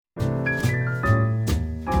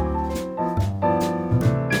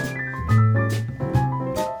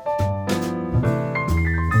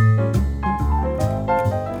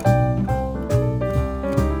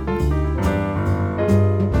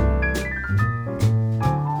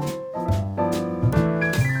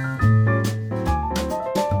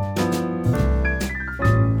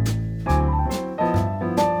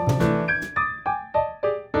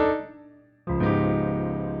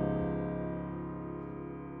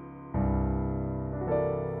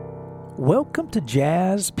Welcome to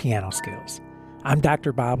Jazz Piano Skills. I'm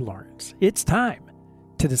Dr. Bob Lawrence. It's time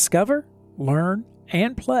to discover, learn,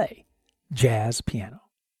 and play jazz piano.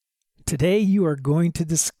 Today you are going to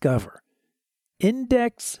discover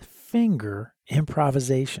index finger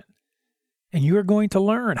improvisation. And you are going to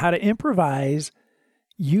learn how to improvise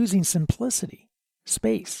using simplicity,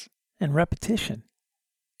 space, and repetition,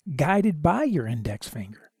 guided by your index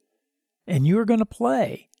finger. And you are going to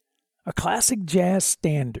play a classic jazz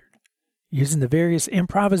standard using the various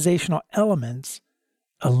improvisational elements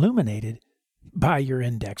illuminated by your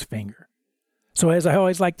index finger. So as I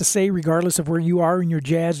always like to say, regardless of where you are in your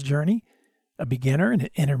jazz journey, a beginner, an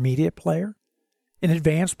intermediate player, an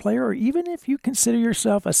advanced player, or even if you consider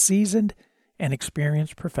yourself a seasoned and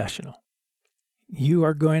experienced professional, you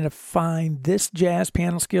are going to find this Jazz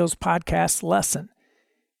Piano Skills podcast lesson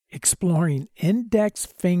exploring index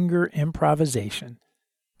finger improvisation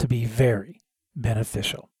to be very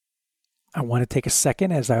beneficial. I want to take a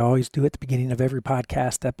second, as I always do at the beginning of every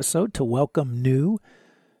podcast episode, to welcome new,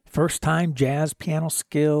 first-time Jazz Piano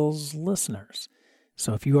Skills listeners.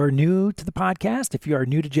 So if you are new to the podcast, if you are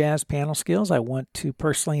new to Jazz Piano Skills, I want to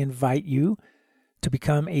personally invite you to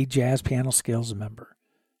become a Jazz Piano Skills member.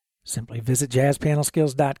 Simply visit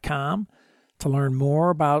jazzpianoskills.com to learn more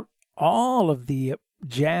about all of the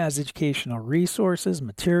jazz educational resources,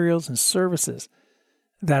 materials, and services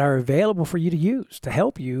that are available for you to use to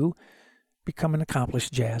help you become an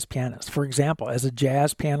accomplished jazz pianist. For example, as a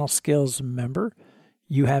Jazz Piano Skills member,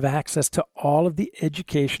 you have access to all of the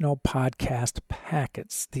educational podcast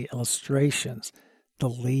packets, the illustrations, the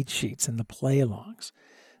lead sheets, and the play-alongs.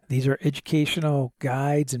 These are educational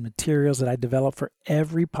guides and materials that I develop for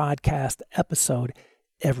every podcast episode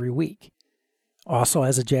every week. Also,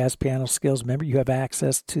 as a Jazz Piano Skills member, you have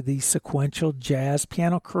access to the sequential jazz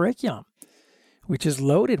piano curriculum, which is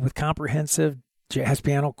loaded with comprehensive jazz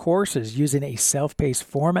piano courses using a self-paced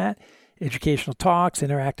format, educational talks,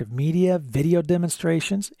 interactive media, video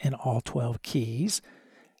demonstrations in all 12 keys,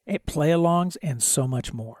 play-alongs, and so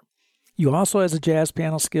much more. You also, as a Jazz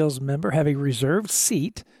Piano Skills member, have a reserved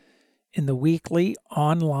seat in the weekly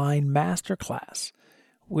online masterclass,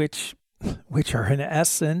 which are in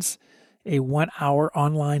essence a 1-hour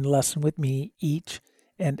online lesson with me each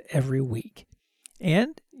and every week.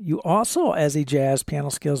 And you also, as a Jazz Piano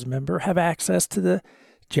Skills member, have access to the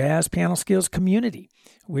Jazz Piano Skills community,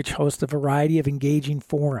 which hosts a variety of engaging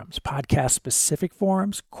forums, podcast-specific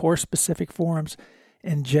forums, course-specific forums,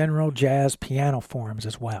 and general jazz piano forums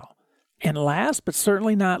as well. And last, but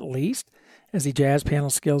certainly not least, as a Jazz Piano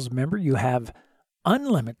Skills member, you have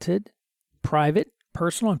unlimited private,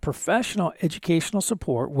 personal, and professional educational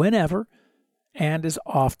support whenever and as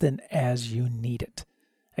often as you need it.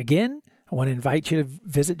 Again, I want to invite you to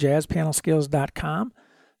visit jazzpianoskills.com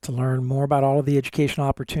to learn more about all of the educational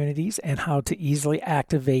opportunities and how to easily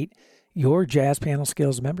activate your Jazz Piano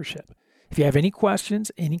Skills membership. If you have any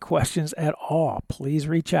questions at all, please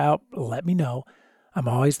reach out, let me know. I'm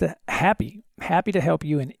always happy to help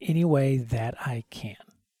you in any way that I can.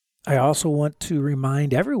 I also want to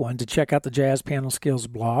remind everyone to check out the Jazz Piano Skills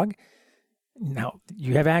blog. Now,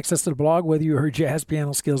 you have access to the blog whether you're a Jazz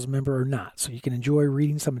Piano Skills member or not, so you can enjoy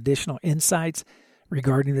reading some additional insights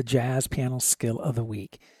regarding the Jazz Piano Skill of the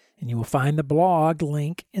Week. And you will find the blog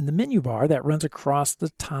link in the menu bar that runs across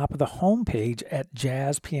the top of the homepage at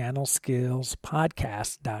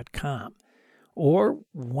jazzpianoskillspodcast.com. Or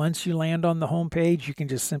once you land on the homepage, you can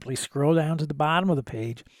just simply scroll down to the bottom of the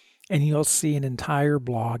page and you'll see an entire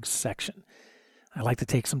blog section. I like to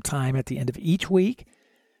take some time at the end of each week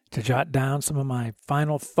to jot down some of my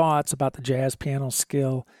final thoughts about the jazz piano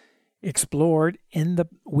skill explored in the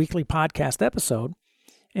weekly podcast episode,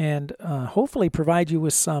 and hopefully provide you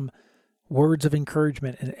with some words of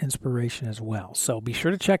encouragement and inspiration as well. So be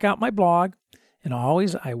sure to check out my blog, and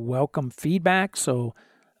always I welcome feedback, so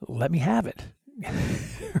let me have it.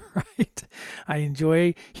 Right? I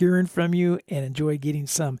enjoy hearing from you and enjoy getting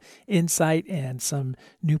some insight and some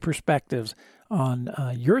new perspectives on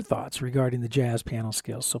your thoughts regarding the jazz piano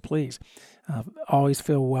skills. So please, always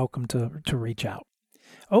feel welcome to reach out.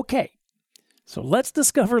 Okay, so let's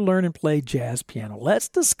discover, learn, and play jazz piano. Let's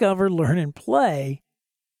discover, learn, and play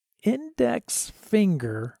index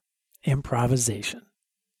finger improvisation.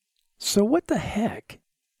 So what the heck?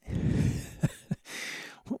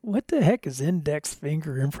 What the heck is index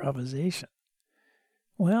finger improvisation?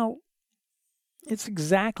 Well, it's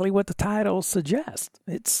exactly what the title suggests.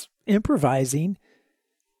 It's improvising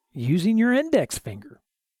using your index finger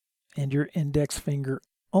and your index finger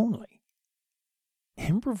only.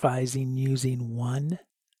 Improvising using one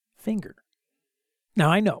finger.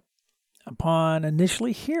 Now, I know, upon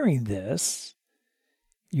initially hearing this,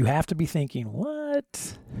 You have to be thinking,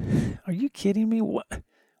 what? Are you kidding me? What?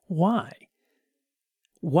 Why?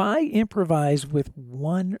 Why improvise with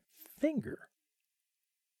one finger?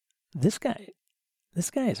 This guy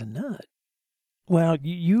is a nut. Well,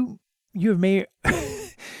 you may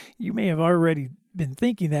you may have already been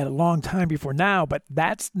thinking that a long time before now, but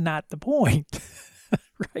that's not the point,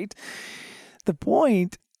 right? The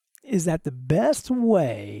point is that the best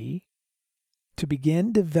way to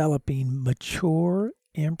begin developing mature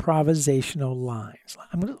improvisational lines.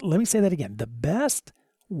 Let me say that again. The best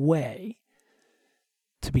way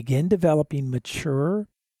to begin developing mature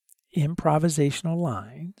improvisational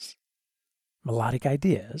lines, melodic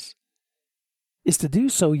ideas, is to do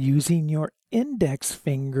so using your index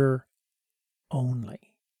finger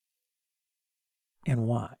only. And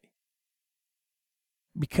why?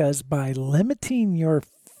 Because by limiting your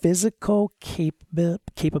physical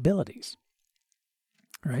capabilities,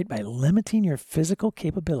 right? By limiting your physical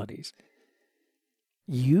capabilities,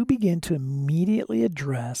 you begin to immediately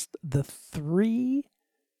address the three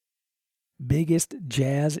biggest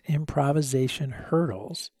jazz improvisation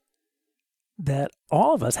hurdles that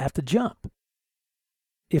all of us have to jump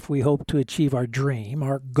if we hope to achieve our dream,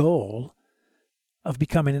 our goal of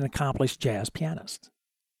becoming an accomplished jazz pianist.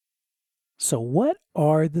 So what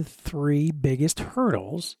are the three biggest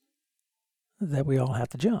hurdles that we all have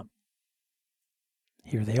to jump?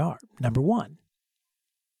 Here they are. Number 1,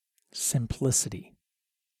 simplicity.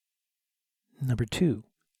 Number 2,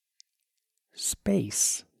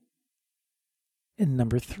 space. And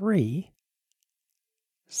number 3,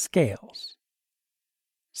 scales.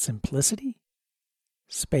 Simplicity,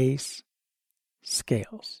 space,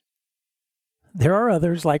 scales. There are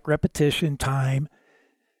others like repetition, time,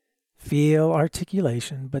 feel,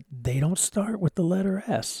 articulation, but they don't start with the letter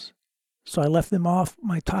S. So I left them off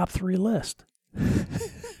my top 3 list.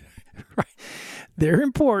 Right. They're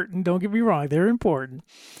important, don't get me wrong, they're important.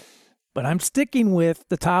 But I'm sticking with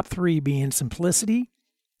the top 3 being simplicity,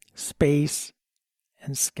 space,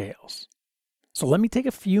 and scales. So let me take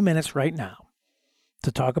a few minutes right now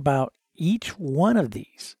to talk about each one of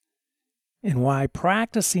these and why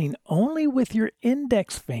practicing only with your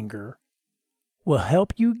index finger will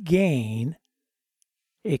help you gain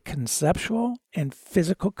a conceptual and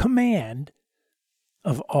physical command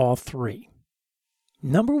of all 3.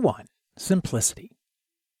 Number 1, simplicity.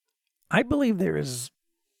 I believe there is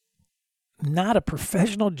not a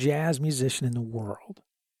professional jazz musician in the world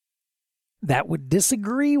that would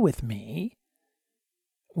disagree with me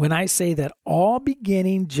when I say that all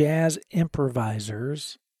beginning jazz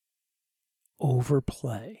improvisers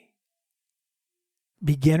overplay.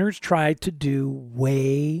 Beginners try to do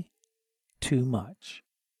way too much.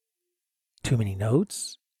 Too many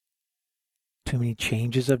notes, too many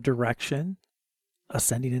changes of direction,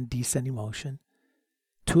 ascending and descending motion,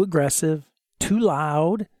 too aggressive, too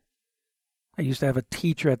loud. I used to have a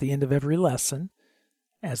teacher at the end of every lesson,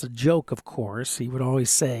 as a joke, of course. He would always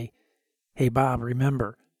say, "Hey, Bob,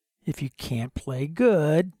 remember, if you can't play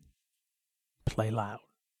good, play loud."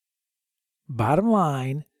 Bottom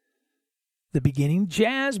line, the beginning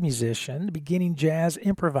jazz musician, the beginning jazz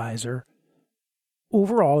improviser,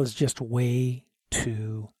 overall is just way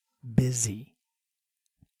too busy.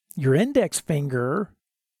 Your index finger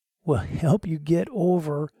will help you get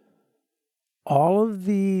over all of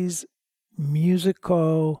these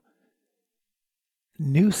musical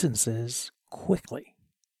nuisances quickly.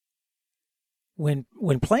 When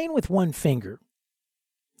playing with one finger,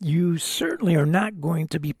 you certainly are not going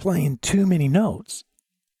to be playing too many notes.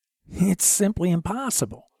 It's simply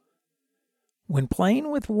impossible. When playing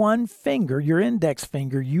with one finger, your index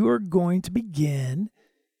finger, you are going to begin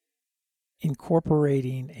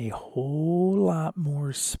incorporating a whole lot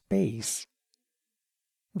more space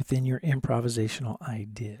within your improvisational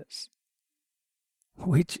ideas,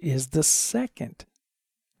 which is the second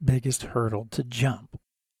biggest hurdle to jump,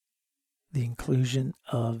 the inclusion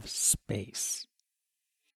of space.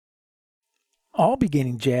 All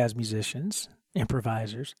beginning jazz musicians,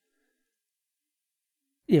 improvisers,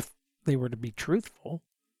 if they were to be truthful,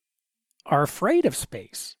 are afraid of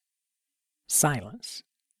space, silence,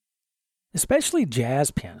 especially jazz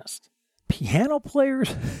pianists. Piano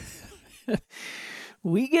players,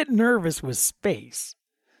 we get nervous with space.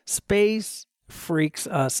 Space freaks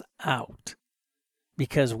us out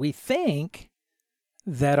because we think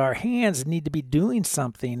that our hands need to be doing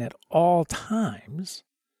something at all times.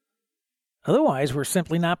 Otherwise, we're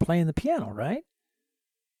simply not playing the piano, right?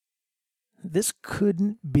 This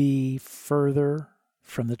couldn't be further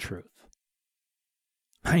from the truth.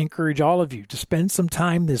 I encourage all of you to spend some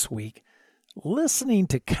time this week listening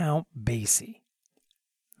to Count Basie.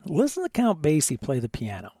 Listen to Count Basie play the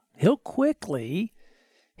piano. He'll quickly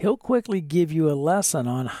give you a lesson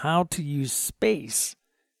on how to use space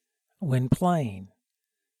when playing,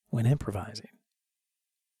 when improvising.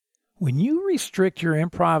 When you restrict your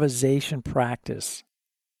improvisation practice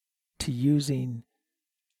to using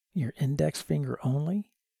your index finger only,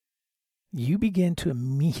 you begin to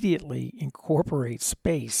immediately incorporate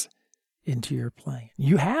space into your playing.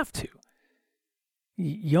 You have to.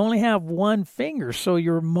 You only have one finger, so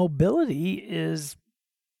your mobility is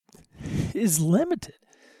limited.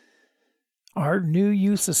 Our new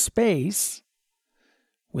use of space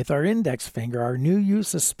with our index finger, our new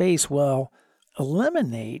use of space will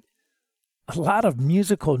eliminate a lot of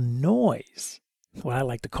musical noise, what I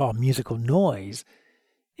like to call musical noise,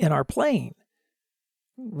 in our playing,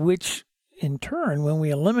 which in turn, when we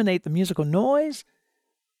eliminate the musical noise,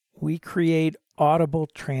 we create audible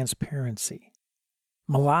transparency,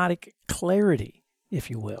 melodic clarity, if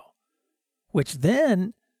you will, which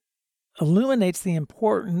then illuminates the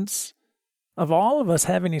importance of all of us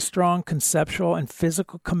having a strong conceptual and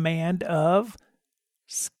physical command of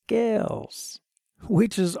scales,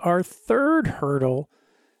 which is our third hurdle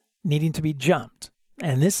needing to be jumped.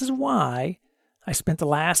 And this is why I spent the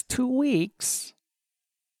last 2 weeks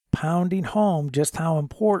pounding home just how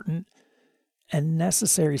important and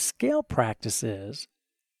necessary scale practice is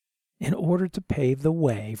in order to pave the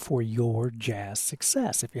way for your jazz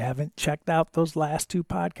success. If you haven't checked out those last 2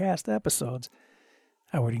 podcast episodes,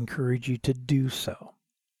 I would encourage you to do so.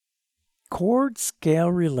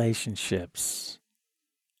 Chord-scale relationships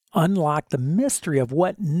unlock the mystery of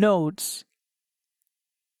what notes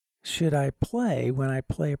should I play when I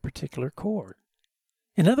play a particular chord.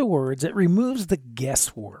 In other words, it removes the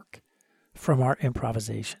guesswork from our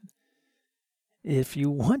improvisation. If you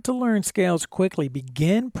want to learn scales quickly,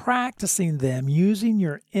 begin practicing them using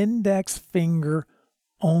your index finger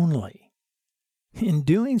only. In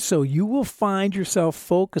doing so, you will find yourself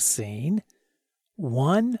focusing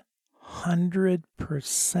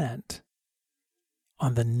 100%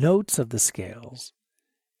 on the notes of the scales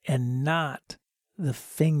and not the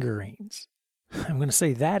fingerings. I'm going to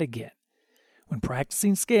say that again. When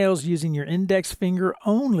practicing scales using your index finger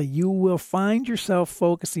only, you will find yourself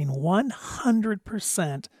focusing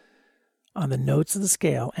 100% on the notes of the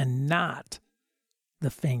scale and not the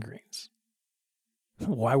fingerings.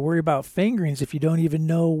 Why worry about fingerings if you don't even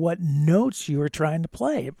know what notes you are trying to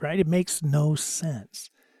play, right? It makes no sense.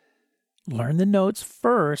 Learn the notes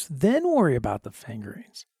first, then worry about the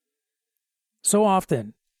fingerings. So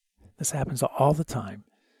often, this happens all the time,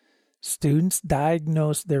 students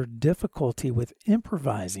diagnose their difficulty with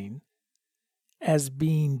improvising as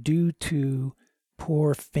being due to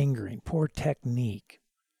poor fingering, poor technique,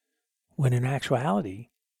 when in actuality,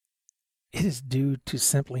 it is due to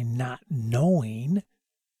simply not knowing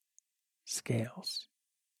scales.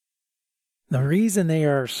 The reason they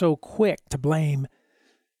are so quick to blame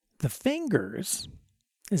the fingers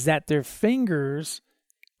is that their fingers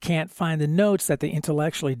can't find the notes that they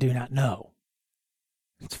intellectually do not know.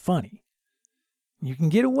 It's funny. You can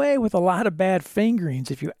get away with a lot of bad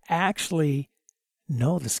fingerings if you actually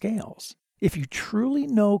know the scales. If you truly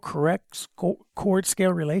know correct chord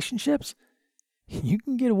scale relationships, you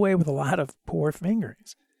can get away with a lot of poor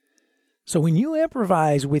fingerings. So when you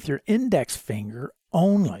improvise with your index finger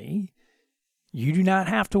only, you do not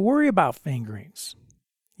have to worry about fingerings.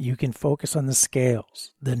 You can focus on the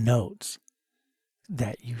scales, the notes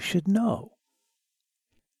that you should know.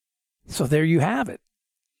 So there you have it.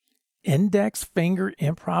 Index finger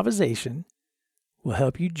improvisation will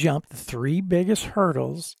help you jump the 3 biggest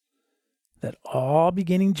hurdles that all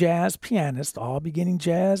beginning jazz pianists, all beginning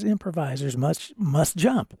jazz improvisers must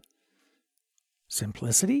jump.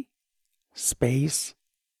 Simplicity, space,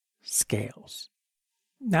 scales.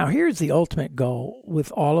 Now here's the ultimate goal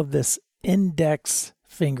with all of this index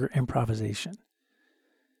finger improvisation.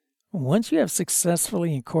 Once you have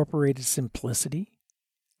successfully incorporated simplicity,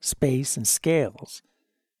 space, and scales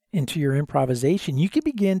into your improvisation, you can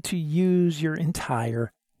begin to use your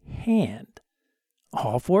entire hand,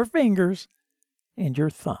 all 4 fingers, and your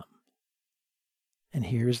thumb. And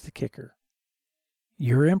here's the kicker.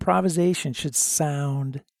 Your improvisation should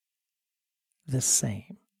sound the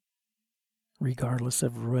same, regardless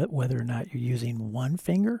of whether or not you're using 1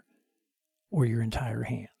 finger or your entire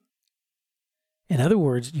hand. In other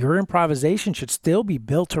words, your improvisation should still be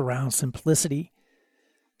built around simplicity,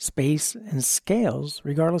 space, and scales,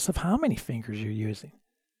 regardless of how many fingers you're using.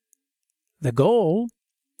 The goal,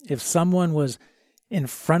 if someone was in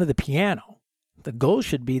front of the piano, the goal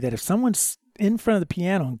should be that if someone's in front of the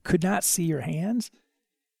piano and could not see your hands,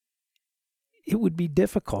 it would be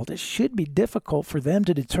difficult. It should be difficult for them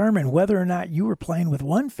to determine whether or not you were playing with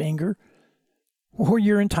one finger or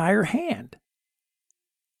your entire hand.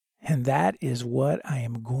 And that is what I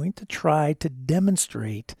am going to try to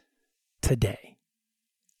demonstrate today.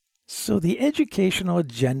 So the educational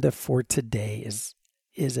agenda for today is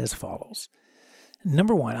as follows.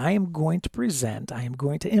 Number one, I am going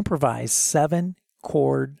to improvise 7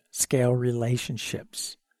 chord scale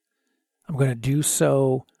relationships. I'm going to do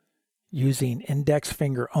so using index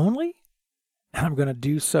finger only, and I'm going to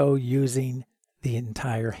do so using the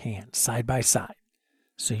entire hand, side by side,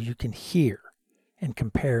 so you can hear and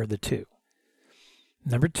compare the two.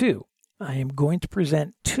 Number 2, I am going to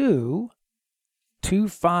present 2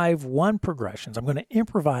 2-5-1 progressions. I'm going to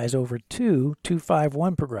improvise over 2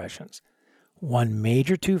 2-5-1 progressions. One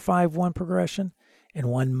major 2-5-1 progression and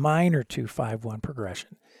one minor 2-5-1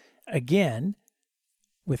 progression. Again,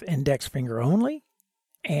 with index finger only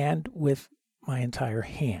and with my entire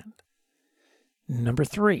hand. Number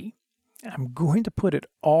 3, I'm going to put it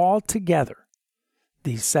all together.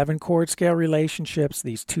 These 7 chord scale relationships,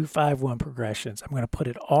 these 2-5-1 progressions, I'm going to put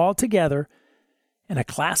it all together in a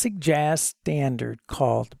classic jazz standard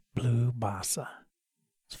called Blue Bossa.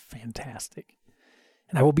 It's fantastic.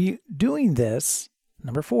 And I will be doing this,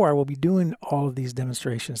 number 4, I will be doing all of these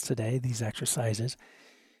demonstrations today, these exercises,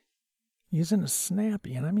 using a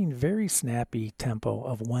snappy, and I mean very snappy tempo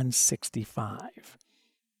of 165.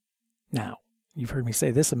 Now, you've heard me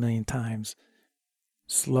say this a million times,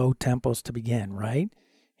 slow tempos to begin, right?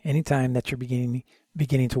 Anytime that you're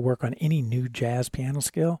beginning to work on any new jazz piano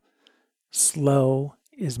skill, slow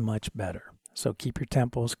is much better. So keep your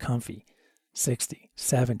tempos comfy, 60,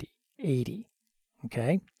 70, 80,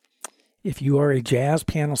 okay? If you are a Jazz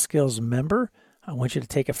Piano Skills member, I want you to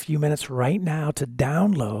take a few minutes right now to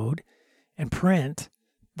download and print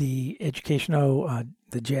the educational,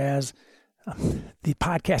 the jazz, the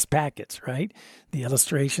podcast packets, right? The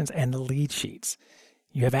illustrations and the lead sheets.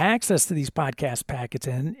 You have access to these podcast packets,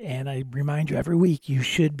 and I remind you every week, you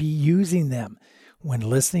should be using them when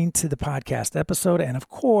listening to the podcast episode, and of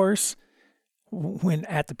course, when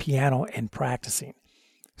at the piano and practicing.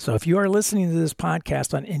 So if you are listening to this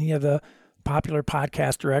podcast on any of the popular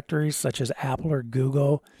podcast directories, such as Apple or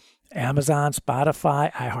Google, Amazon,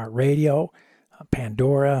 Spotify, iHeartRadio,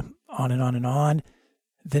 Pandora, on and on and on,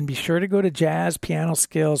 then be sure to go to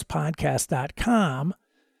jazzpianoskillspodcast.com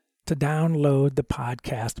to download the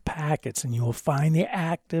podcast packets, and you will find the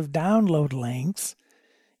active download links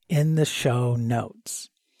in the show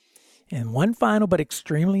notes. And one final but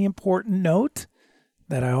extremely important note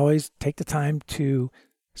that I always take the time to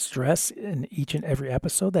stress in each and every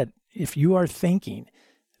episode, that if you are thinking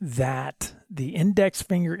that the index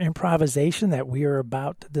finger improvisation that we are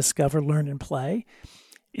about to discover, learn, and play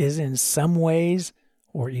is in some ways,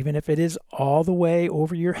 or even if it is all the way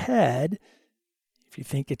over your head, if you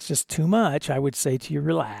think it's just too much, I would say to you,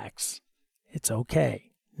 relax. It's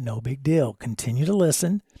okay. No big deal. Continue to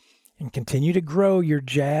listen and continue to grow your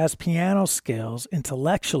jazz piano skills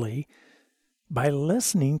intellectually by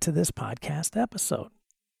listening to this podcast episode.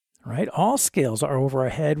 Right? All skills are over our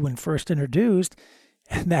head when first introduced,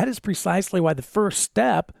 and that is precisely why the first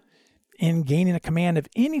step in gaining a command of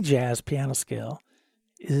any jazz piano skill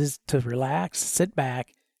is to relax, sit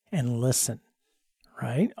back, and listen.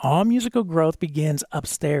 Right? All musical growth begins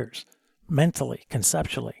upstairs, mentally,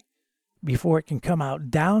 conceptually, before it can come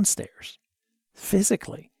out downstairs,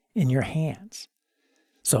 physically, in your hands.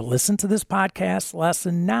 So listen to this podcast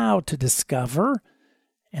lesson now to discover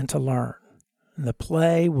and to learn. The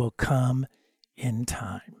play will come in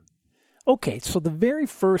time. Okay, so the very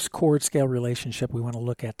first chord scale relationship we want to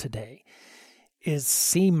look at today is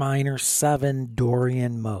C minor 7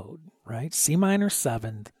 Dorian mode, right? C minor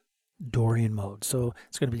 7th Dorian mode. So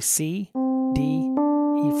it's going to be C, D,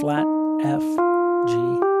 E flat, F, G,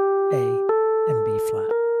 A, and B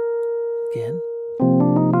flat. Again.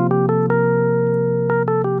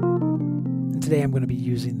 And today I'm going to be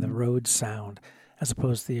using the Rhodes sound as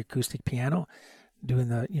opposed to the acoustic piano. Doing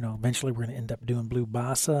the, eventually we're going to end up doing Blue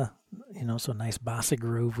Bossa, so nice bossa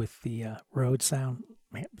groove with the Rhodes sound.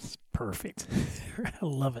 Man, it's perfect. I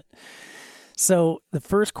love it. So the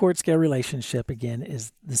first chord scale relationship, again,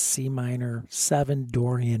 is the C minor 7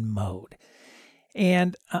 Dorian mode.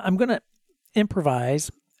 And I'm going to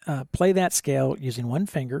improvise, play that scale using one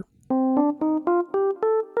finger.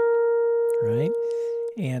 Right?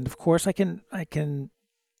 And of course I can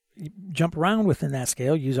jump around within that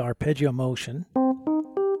scale, use arpeggio motion,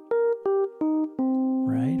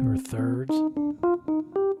 right, or thirds,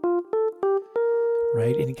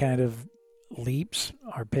 right, any kind of leaps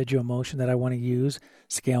arpeggio motion that I want to use,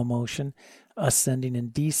 scale motion, ascending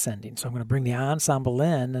and descending. So I'm going to bring the ensemble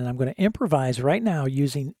in, and I'm going to improvise right now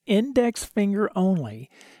using index finger only,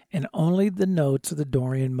 and only the notes of the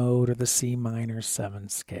Dorian mode or the C minor 7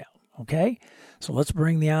 scale. Okay? So let's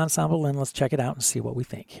bring the ensemble in. Let's check it out and see what we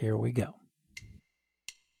think. Here we go.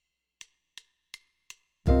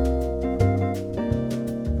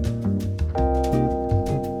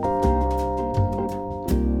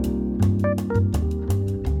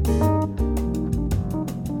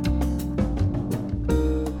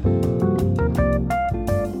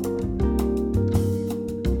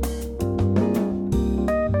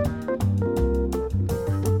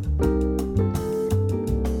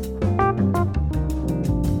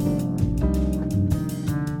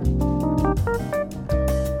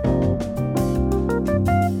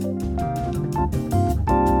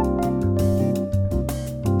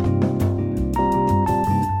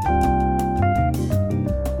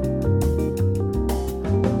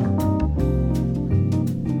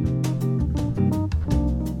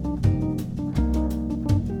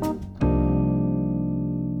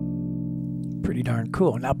 Pretty darn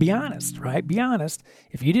cool. Now, be honest, right? Be honest.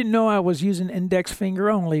 If you didn't know I was using index finger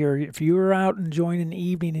only, or if you were out enjoying an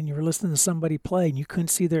evening and you were listening to somebody play and you couldn't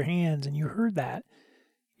see their hands and you heard that,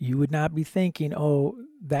 you would not be thinking, oh,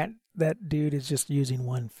 that dude is just using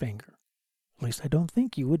one finger. At least I don't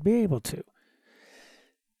think you would be able to.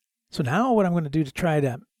 So now what I'm going to do to try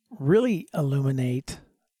to really illuminate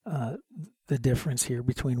the difference here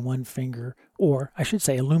between one finger, or I should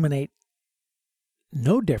say illuminate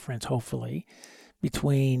no difference, hopefully,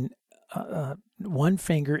 between one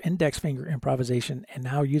finger, index finger improvisation, and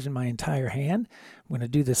now using my entire hand. I'm going to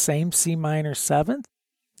do the same C minor 7th,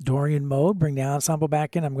 Dorian mode, bring the ensemble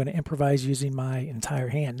back in. I'm going to improvise using my entire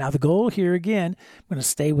hand. Now the goal here again, I'm going to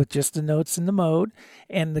stay with just the notes in the mode,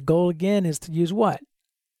 and the goal again is to use what?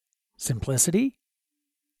 Simplicity,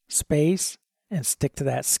 space, and stick to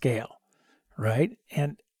that scale, right?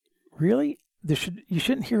 And really, you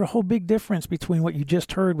shouldn't hear a whole big difference between what you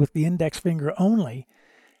just heard with the index finger only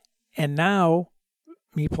and now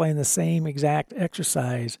me playing the same exact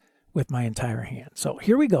exercise with my entire hand. So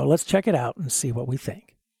here we go. Let's check it out and see what we think.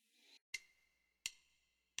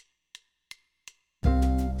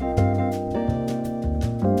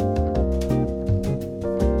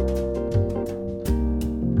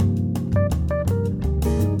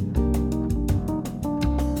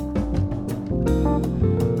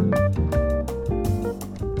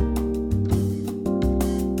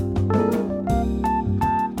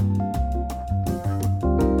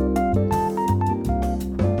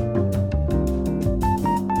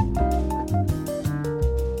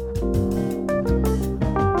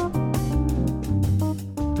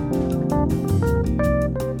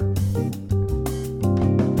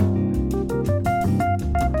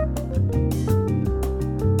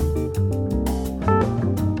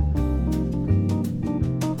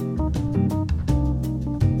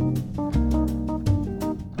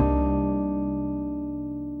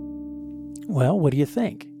 Well, what do you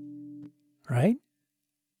think? Right?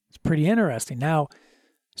 It's pretty interesting. Now,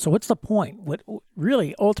 so what's the point? What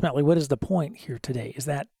really, ultimately, what is the point here today? Is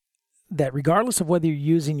that regardless of whether you're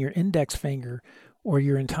using your index finger or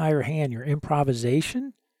your entire hand, your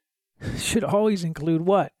improvisation should always include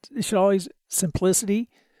what? It should always simplicity,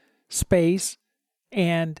 space,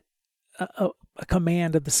 and a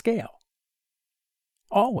command of the scale.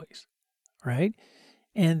 Always, right?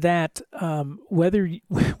 And that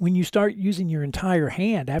when you start using your entire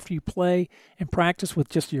hand, after you play and practice with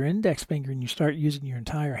just your index finger and you start using your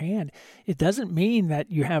entire hand, it doesn't mean that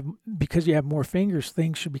because you have more fingers,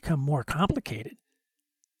 things should become more complicated,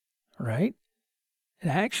 right?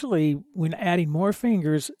 And actually, when adding more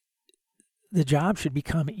fingers, the job should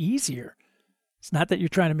become easier. It's not that you're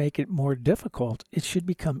trying to make it more difficult. It should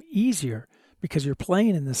become easier, because you're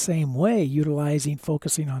playing in the same way,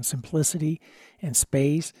 focusing on simplicity and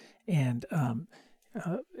space and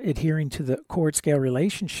adhering to the chord scale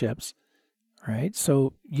relationships, right?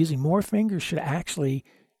 So using more fingers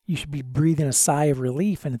you should be breathing a sigh of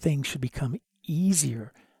relief, and things should become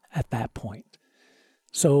easier at that point.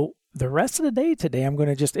 So the rest of the day today, I'm going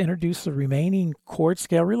to just introduce the remaining chord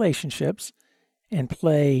scale relationships and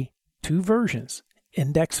play two versions,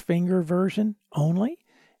 index finger version only,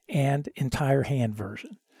 and entire hand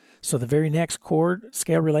version. So the very next chord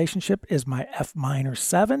scale relationship is my F minor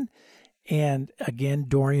 7, and again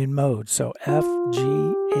Dorian mode. So F, G,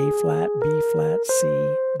 A flat, B flat, C,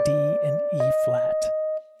 D, and E flat.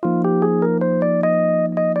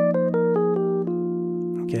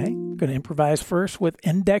 Okay, I'm going to improvise first with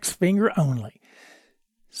index finger only.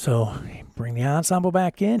 So bring the ensemble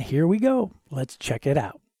back in. Here we go. Let's check it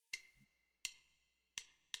out.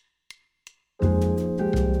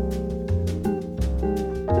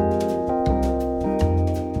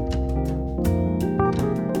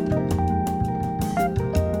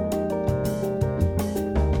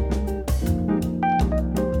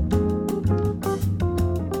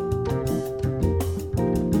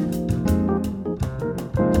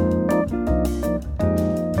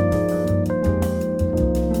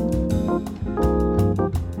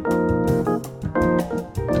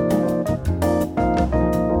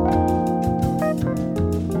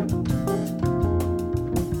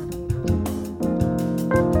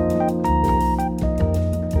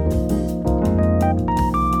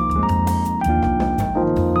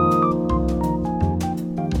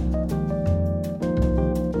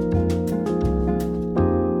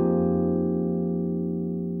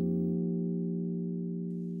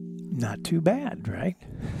 Not too bad, right?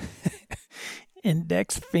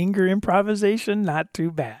 Index finger improvisation, not too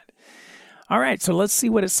bad. All right, so let's see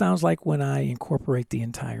what it sounds like when I incorporate the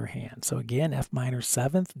entire hand. So again, F minor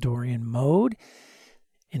 7th, Dorian mode,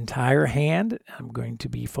 entire hand. I'm going to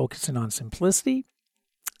be focusing on simplicity,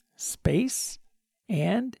 space,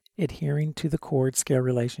 and adhering to the chord scale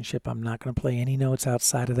relationship. I'm not going to play any notes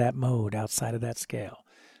outside of that mode, outside of that scale.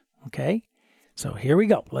 Okay, so here we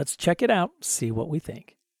go. Let's check it out, see what we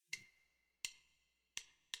think.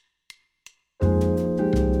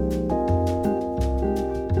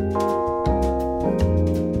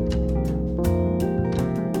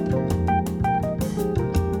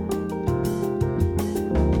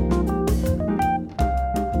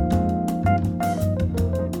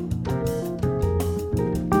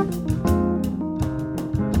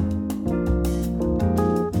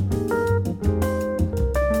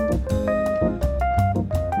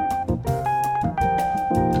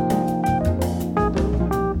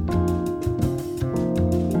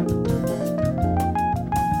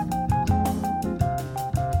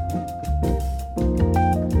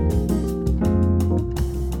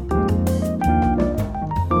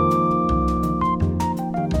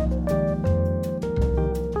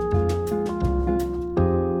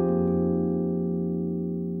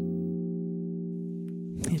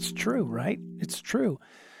 It's true, right? It's true.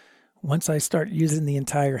 Once I start using the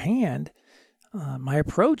entire hand, my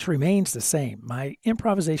approach remains the same. My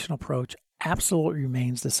improvisational approach absolutely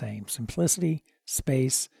remains the same. Simplicity,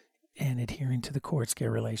 space, and adhering to the chord scale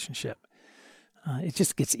relationship. It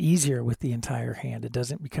just gets easier with the entire hand. It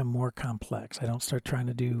doesn't become more complex. I don't start trying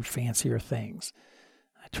to do fancier things.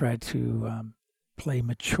 I try to play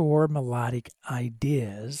mature melodic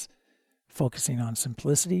ideas, focusing on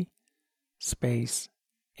simplicity, space,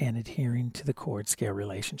 and adhering to the chord scale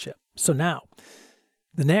relationship. So now,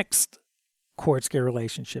 the next chord scale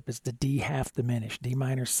relationship is the D half diminished, D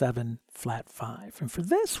minor 7, flat 5. And for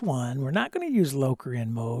this one, we're not going to use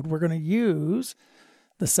Locrian mode. We're going to use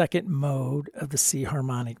the second mode of the C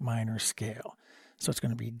harmonic minor scale. So it's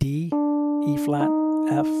going to be D, E flat,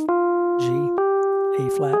 F, G, A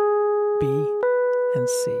flat, B, and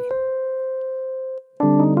C.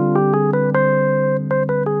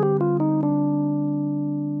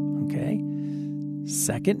 Okay,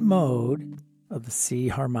 second mode of the C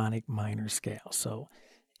harmonic minor scale. So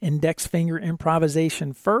index finger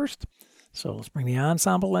improvisation first. So let's bring the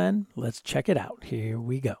ensemble in. Let's check it out. Here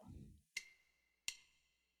we go.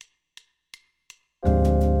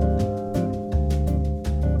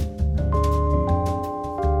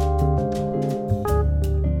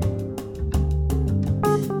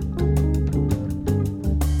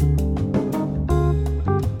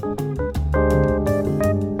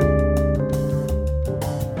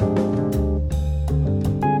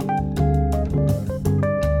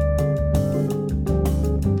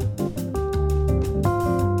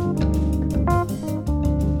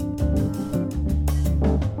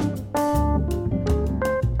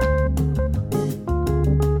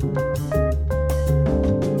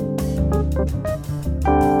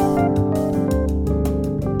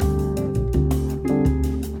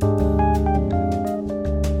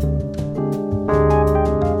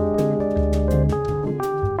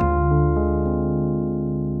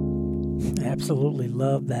 Absolutely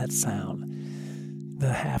love that sound.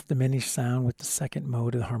 The half diminished sound with the second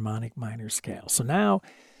mode of the harmonic minor scale. So now,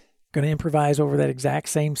 going to improvise over that exact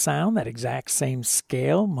same sound, that exact same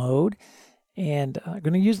scale mode, and I'm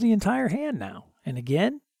going to use the entire hand now. And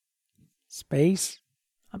again,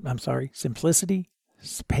 simplicity,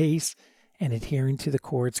 space, and adhering to the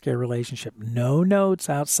chord scale relationship. No notes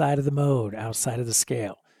outside of the mode, outside of the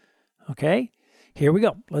scale. Okay, here we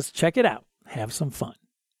go. Let's check it out. Have some fun.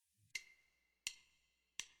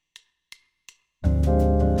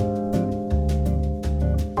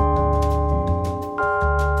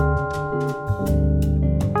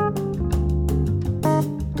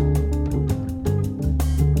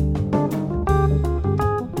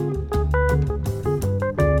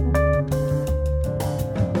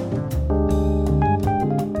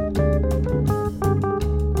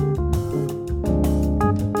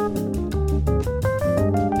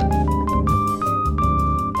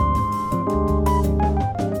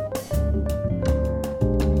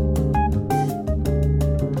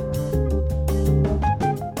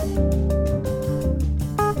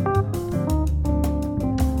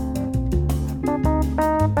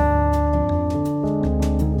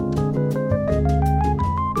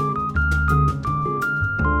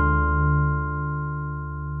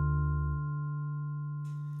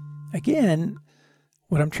 again,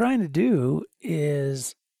 what I'm trying to do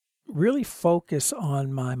is really focus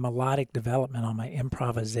on my melodic development, on my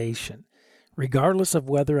improvisation, regardless of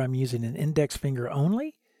whether I'm using an index finger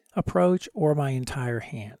only approach or my entire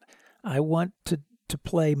hand. I want to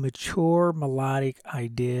play mature melodic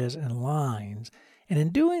ideas and lines. And in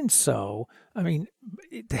doing so,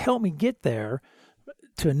 to help me get there,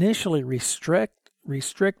 to initially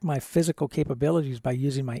restrict my physical capabilities by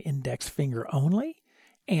using my index finger only,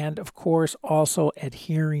 and of course also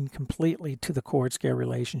adhering completely to the chord scale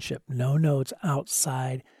relationship. No notes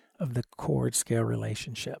outside of the chord scale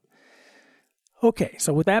relationship. Okay,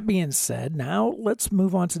 so with that being said, now let's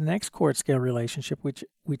move on to the next chord scale relationship,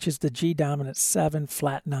 which is the G dominant 7,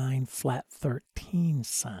 flat 9, flat 13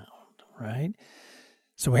 sound, right?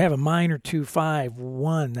 So we have a minor 2, 5,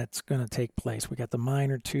 1 that's going to take place. We got the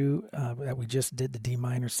minor 2 that we just did, the D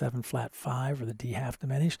minor 7, flat 5, or the D half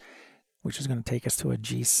diminished, which is going to take us to a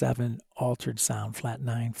G7 altered sound, flat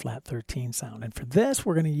 9, flat 13 sound. And for this,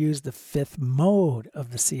 we're going to use the fifth mode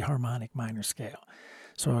of the C harmonic minor scale.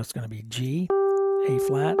 So it's going to be G, A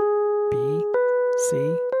flat, B,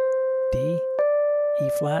 C, D, E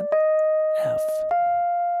flat, F,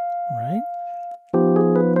 right?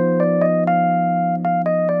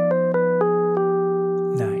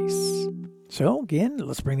 Nice. So again,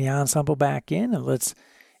 let's bring the ensemble back in and let's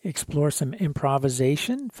explore some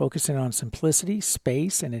improvisation, focusing on simplicity,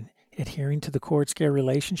 space, and adhering to the chord scale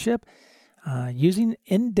relationship, using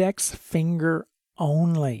index finger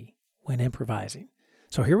only when improvising.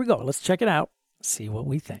 So here we go. Let's check it out. See what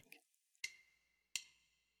we think.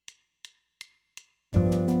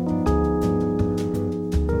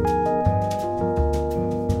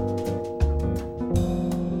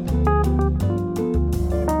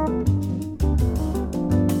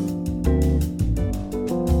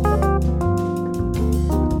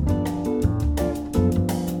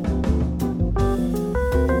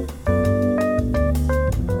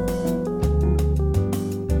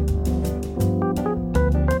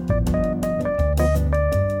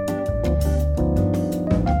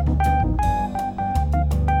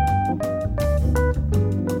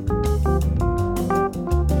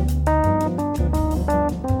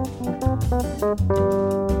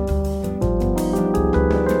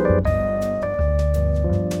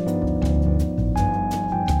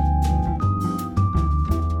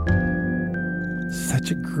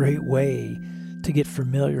 Such a great way to get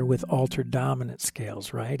familiar with altered dominant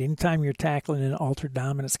scales, right? Anytime you're tackling an altered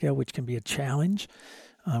dominant scale, which can be a challenge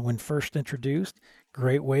when first introduced,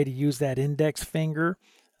 great way to use that index finger,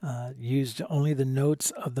 use only the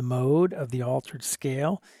notes of the mode of the altered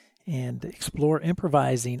scale, and explore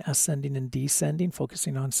improvising, ascending and descending,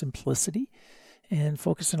 focusing on simplicity and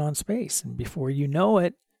focusing on space. And before you know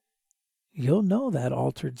it, you'll know that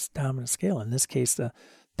altered dominant scale, in this case, the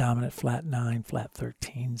dominant flat 9, flat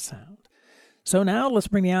 13 sound. So now let's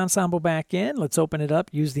bring the ensemble back in. Let's open it up,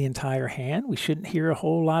 use the entire hand. We shouldn't hear a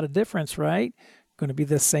whole lot of difference, right? Going to be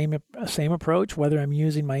the same approach, whether I'm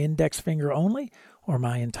using my index finger only or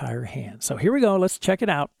my entire hand. So here we go. Let's check it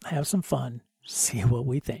out. Have some fun. See what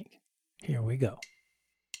we think. Here we go.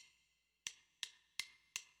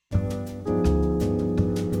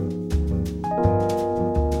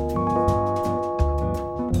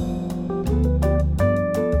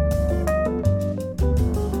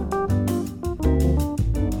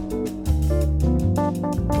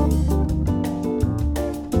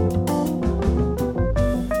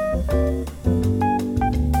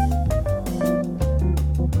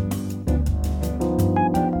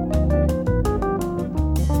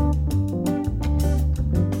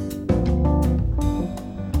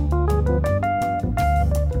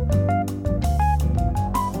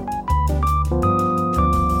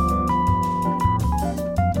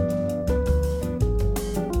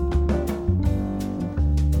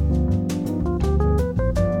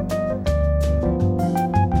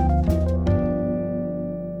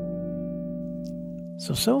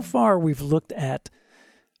 So far we've looked at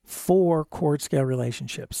 4 chord scale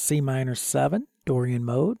relationships: C minor 7, Dorian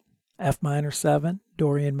mode; F minor 7,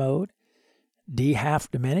 Dorian mode; D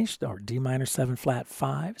half diminished, or D minor 7 flat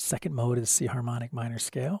 5, second mode of the C harmonic minor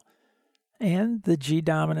scale; and the G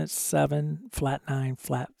dominant 7, flat 9,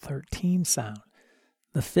 flat 13 sound,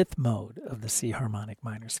 the fifth mode of the C harmonic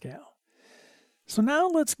minor scale. So now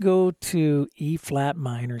let's go to E flat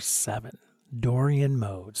minor 7, Dorian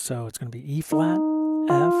mode. So it's going to be E flat,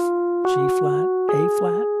 F, G flat, A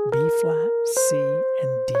flat, B flat, C,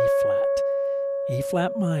 and D flat. E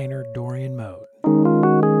flat minor, Dorian mode.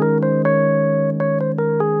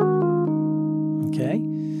 Okay,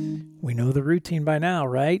 we know the routine by now,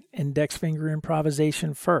 right? Index finger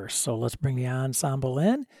improvisation first. So let's bring the ensemble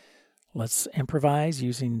in. Let's improvise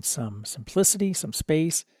using some simplicity, some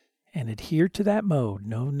space, and adhere to that mode.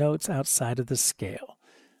 No notes outside of the scale.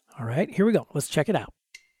 All right, here we go. Let's check it out.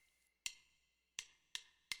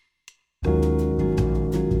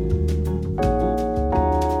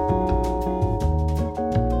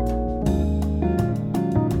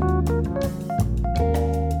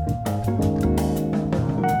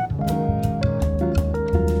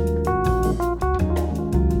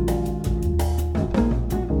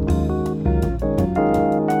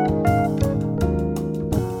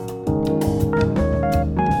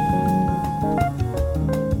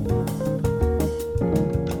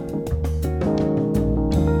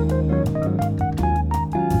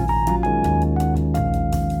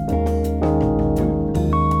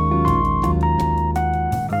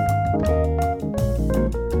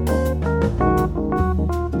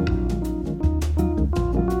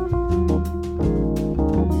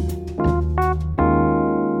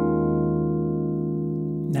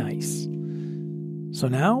 Nice. So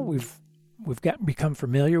now we've become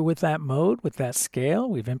familiar with that mode, with that scale.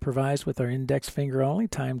 We've improvised with our index finger only.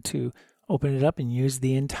 Time to open it up and use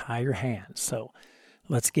the entire hand. So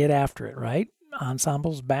let's get after it, right?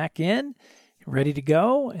 Ensemble's back in, ready to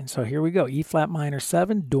go. And so here we go. E flat minor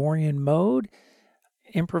 7, Dorian mode,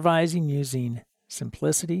 improvising using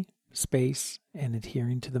simplicity, space, and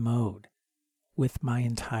adhering to the mode with my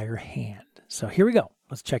entire hand. So here we go.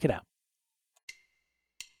 Let's check it out.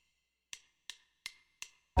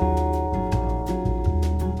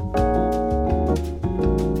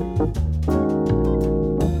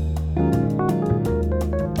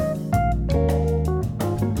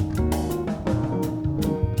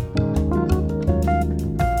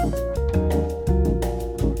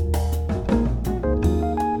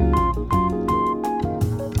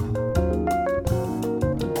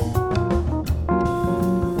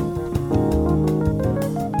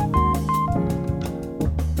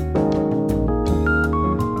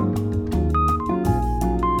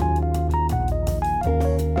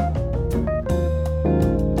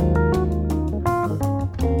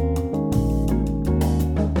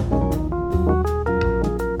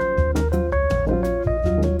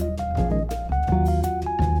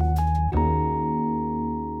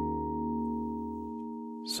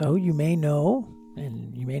 So you may know,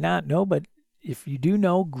 and you may not know, but if you do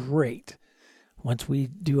know, great. Once we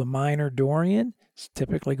do a minor Dorian, it's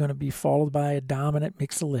typically going to be followed by a dominant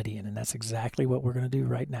Mixolydian, and that's exactly what we're going to do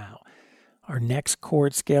right now. Our next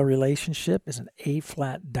chord scale relationship is an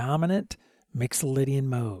A-flat dominant Mixolydian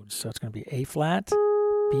mode. So it's going to be A-flat,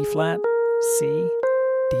 B-flat, C,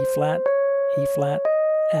 D-flat, E-flat,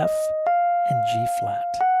 F, and G-flat.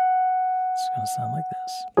 It's going to sound like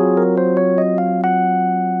this.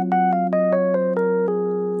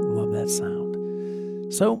 That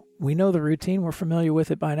sound. So we know the routine. We're familiar with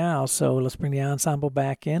it by now. So let's bring the ensemble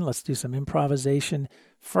back in. Let's do some improvisation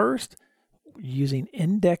first using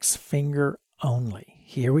index finger only.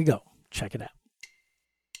 Here we go. Check it out.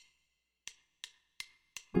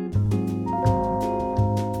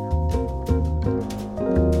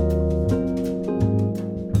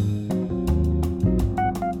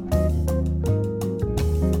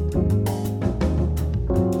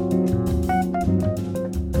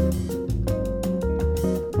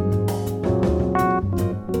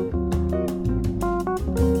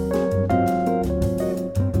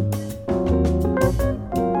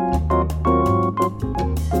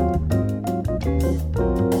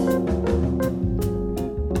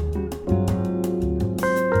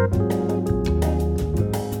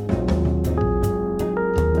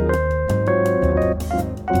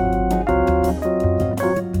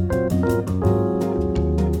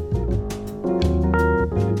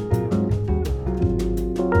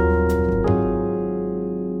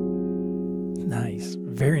 Nice,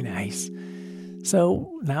 very nice.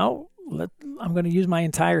 So now I'm going to use my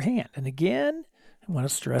entire hand. And again, I want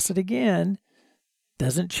to stress it again,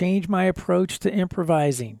 doesn't change my approach to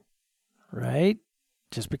improvising, right?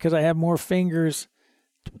 Just because I have more fingers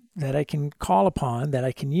that I can call upon, that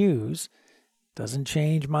I can use, doesn't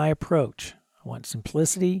change my approach. I want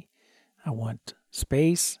simplicity, I want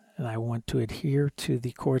space, and I want to adhere to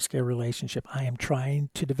the chord scale relationship. I am trying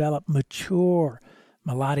to develop mature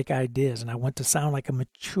melodic ideas, and I want to sound like a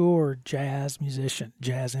mature jazz musician,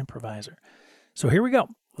 jazz improviser. So here we go.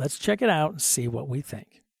 Let's check it out and see what we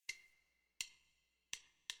think.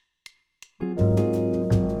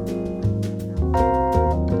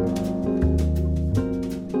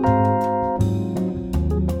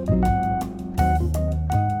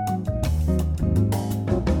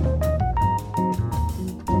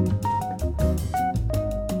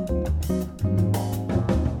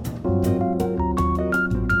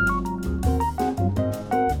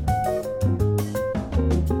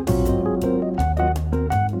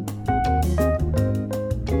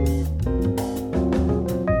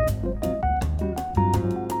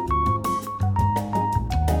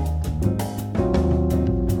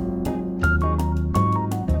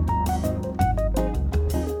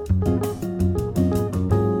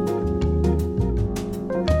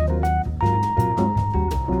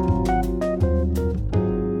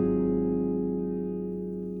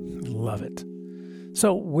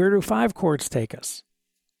 So where do 5 chords take us?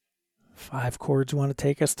 5 chords want to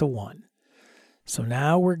take us to 1. So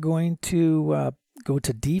now we're going to go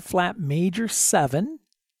to D flat major 7,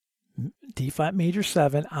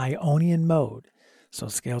 Ionian mode. So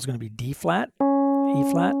the scale is going to be D flat,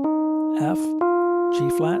 E flat, F, G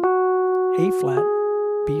flat, A flat,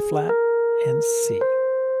 B flat, and C.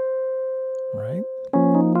 Right?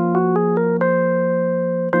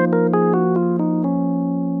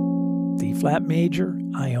 D flat major,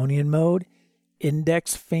 Ionian mode,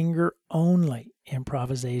 index finger only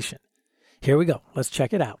improvisation. Here we go. Let's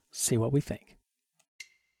check it out. See what we think.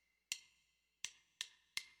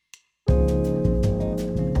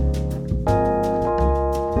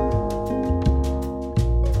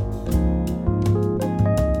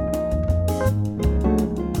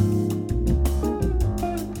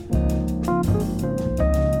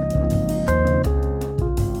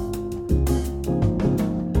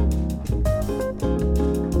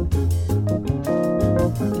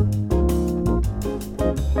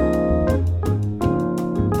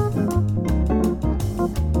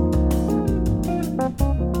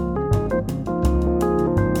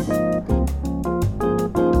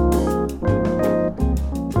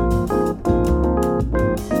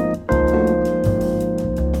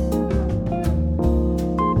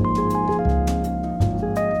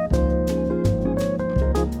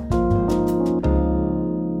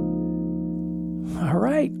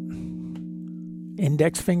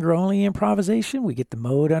 Index finger only improvisation. We get the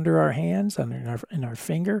mode under our hands, under our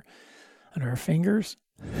fingers.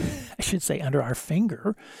 I should say under our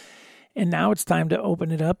finger. And now it's time to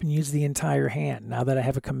open it up and use the entire hand now that I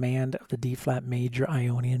have a command of the D flat major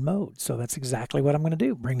Ionian mode. So that's exactly what I'm going to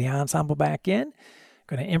do. Bring the ensemble back in. I'm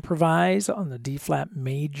going to improvise on the D flat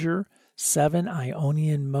major 7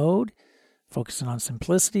 Ionian mode, focusing on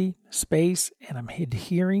simplicity, space, and I'm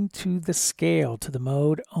adhering to the scale, to the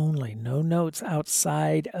mode only. No notes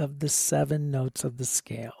outside of the 7 notes of the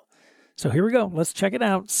scale. So here we go. Let's check it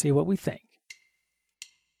out, see what we think.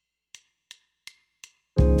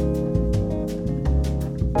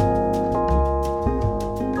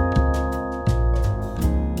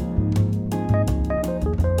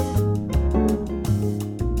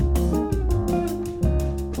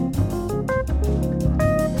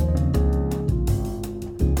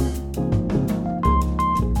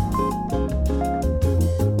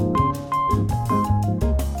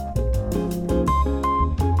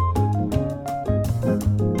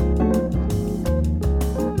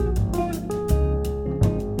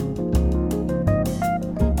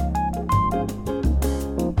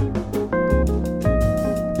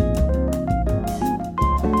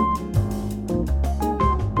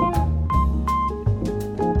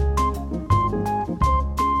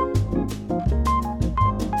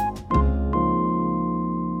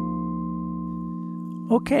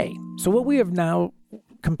 Okay, so what we have now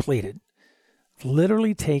completed,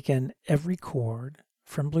 literally taken every chord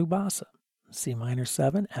from Blue Bossa. C minor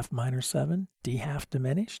 7, F minor 7, D half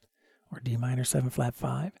diminished, or D minor 7 flat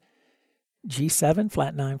 5, G7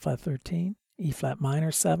 flat 9 flat 13, E flat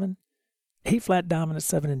minor 7, A flat dominant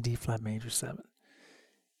 7, and D flat major 7.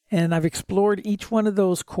 And I've explored each one of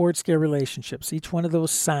those chord scale relationships, each one of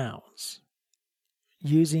those sounds,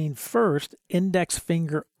 using first index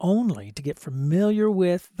finger only to get familiar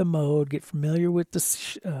with the mode, get familiar with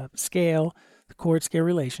the scale, the chord scale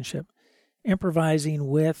relationship, improvising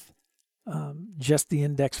with just the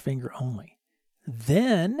index finger only.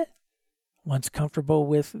 Then, once comfortable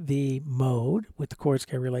with the mode, with the chord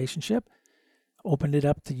scale relationship, opened it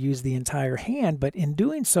up to use the entire hand, but in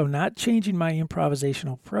doing so, not changing my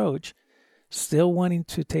improvisational approach, still wanting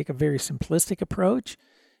to take a very simplistic approach,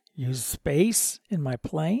 use space in my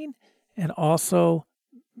playing, and also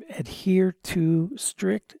adhere to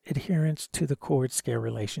strict adherence to the chord scale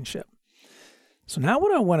relationship. So now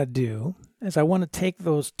what I want to do is I want to take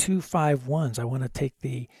those 2-5-1s. I want to take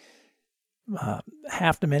the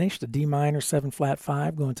half diminished, the D minor 7 flat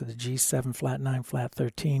 5, going to the G7 flat 9 flat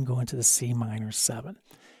 13, going to the C minor 7.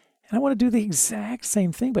 And I want to do the exact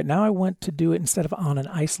same thing, but now I want to do it instead of on an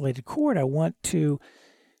isolated chord. I want to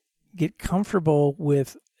get comfortable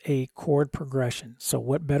with a chord progression. So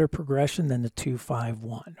what better progression than the 2-5-1?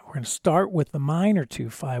 We're going to start with the minor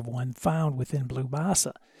 2-5-1 found within Blue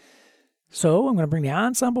Bossa. So I'm going to bring the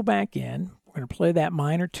ensemble back in. We're going to play that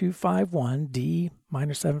minor 2-5-1, D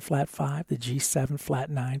minor 7 flat 5, the G7 flat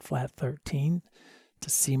 9 flat 13 to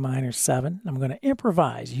C minor 7. I'm going to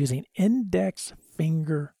improvise using index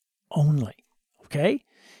finger only. Okay?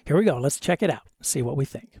 Here we go. Let's check it out. See what we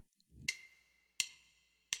think.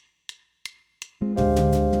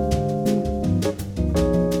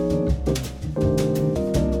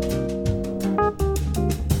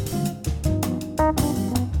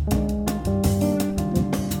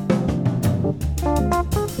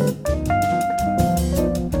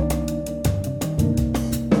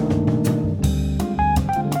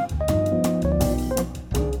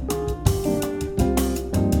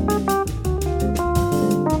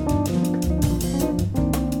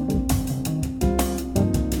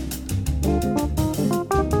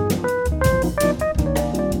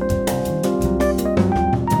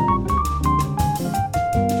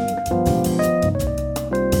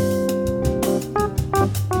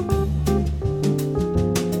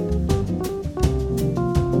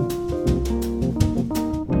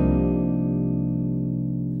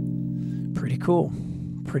 cool,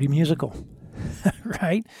 pretty musical,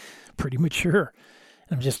 right? Pretty mature.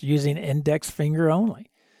 I'm just using index finger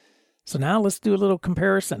only. So now let's do a little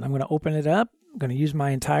comparison. I'm going to open it up. I'm going to use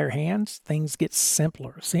my entire hands. Things get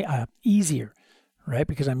simpler, easier, right?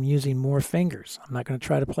 Because I'm using more fingers. I'm not going to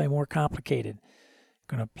try to play more complicated.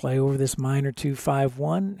 I'm going to play over this minor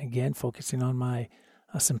 2-5-1, again, focusing on my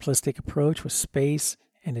simplistic approach with space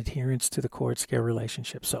and adherence to the chord scale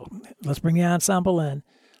relationship. So let's bring the ensemble in.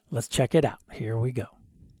 Let's check it out. Here we go.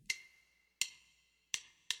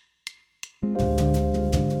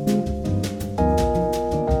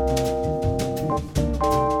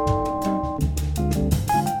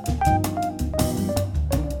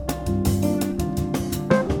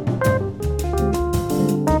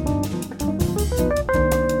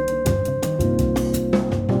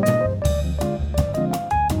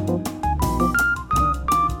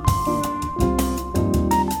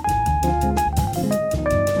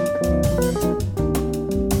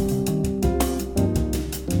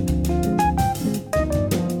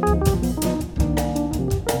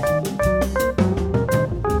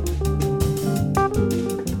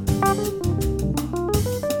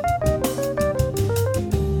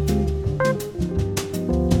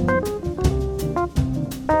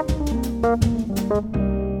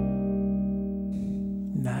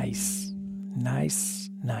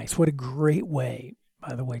 Nice. What a great way,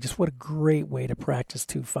 by the way, just what a great way to practice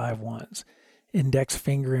 2-5-1s. Index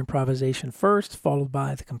finger improvisation first, followed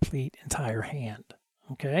by the complete entire hand.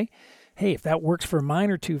 Okay? Hey, if that works for a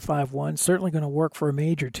minor 2-5-1, certainly going to work for a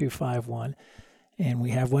major 2-5-1. And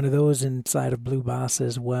we have one of those inside of Blue Bossa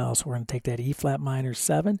as well. So we're going to take that E flat minor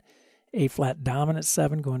 7, A flat dominant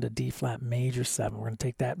 7, going to D flat major 7. We're going to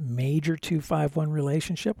take that major 2-5-1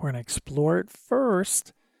 relationship. We're going to explore it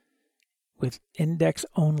first with index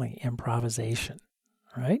only improvisation.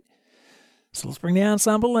 All right? So let's bring the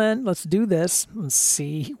ensemble in. Let's do this and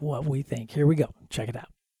see what we think. Here we go. Check it out.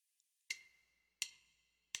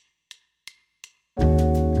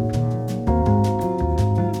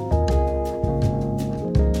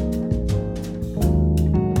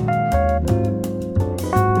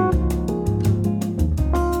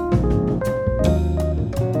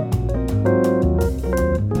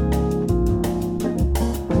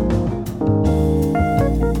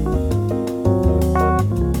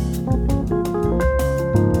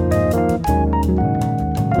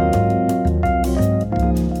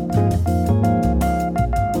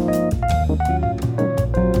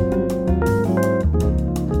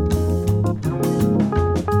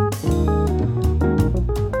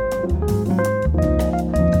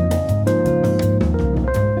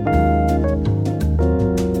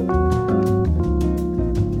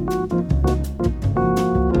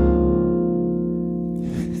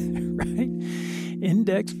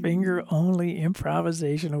 Index finger only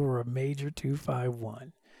improvisation over a major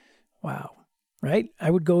 2-5-1. Wow. Right? I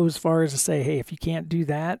would go as far as to say, hey, if you can't do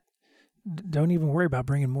that, don't even worry about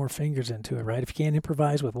bringing more fingers into it, right? If you can't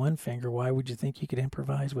improvise with one finger, why would you think you could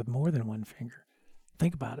improvise with more than one finger?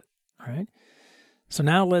 Think about it, all right? So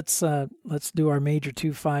now let's do our major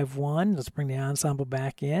 2-5-1. Let's bring the ensemble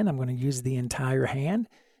back in. I'm going to use the entire hand,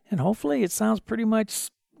 and hopefully it sounds pretty much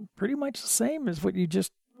the same as what you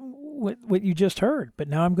just heard. But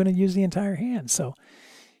now I'm going to use the entire hand. So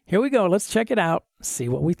here we go. Let's check it out. See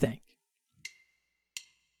what we think.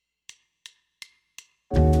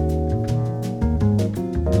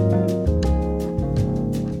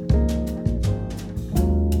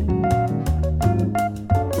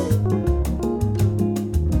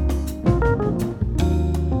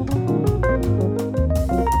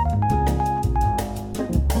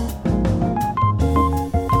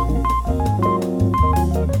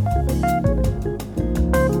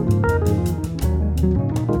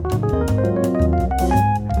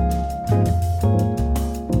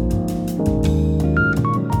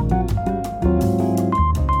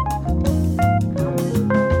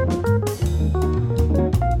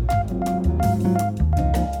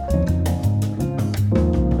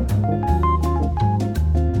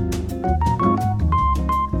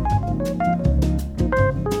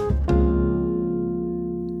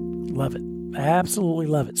 Love it. Absolutely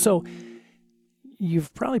love it. So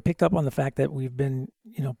you've probably picked up on the fact that we've been,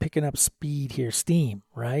 picking up speed here, steam,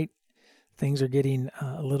 right? Things are getting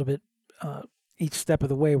a little bit, each step of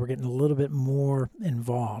the way, we're getting a little bit more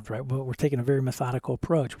involved, right? But we're taking a very methodical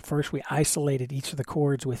approach. First, we isolated each of the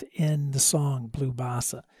chords within the song, Blue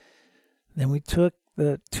Bossa. Then we took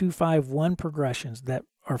the 2-5-1 progressions that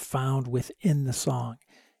are found within the song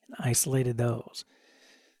and isolated those.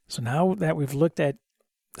 So now that we've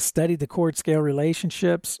studied the chord scale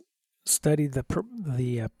relationships, studied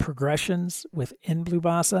the progressions within Blue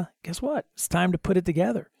Bossa, guess what? It's time to put it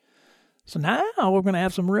together. So now we're going to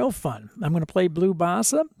have some real fun. I'm going to play Blue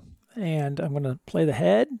Bossa, and I'm going to play the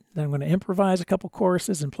head. Then I'm going to improvise a couple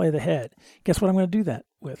choruses and play the head. Guess what I'm going to do that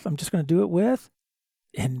with? I'm just going to do it with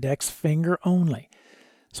index finger only.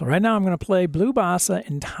 So right now I'm going to play Blue Bossa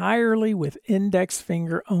entirely with index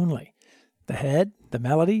finger only. The head, the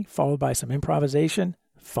melody, followed by some improvisation,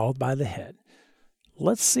 followed by the head.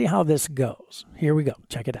 Let's see how this goes. Here we go.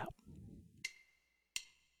 Check it out.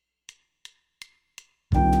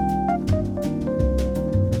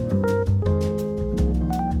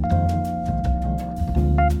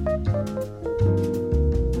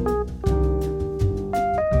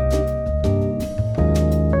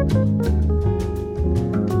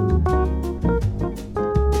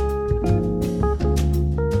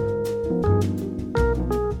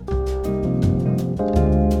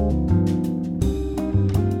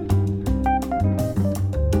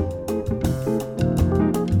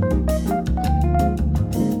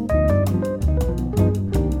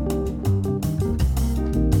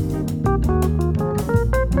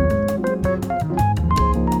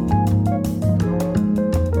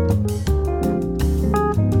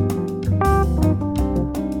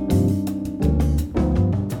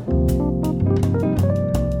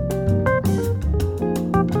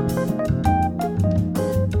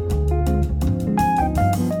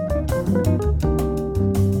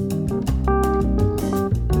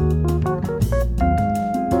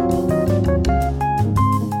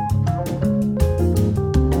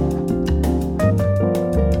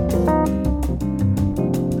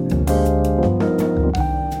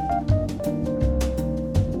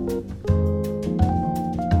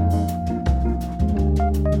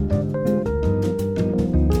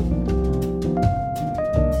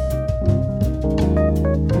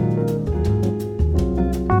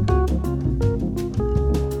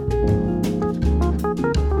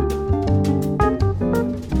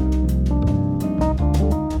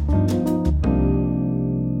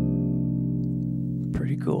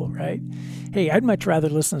 Cool, right? Hey, I'd much rather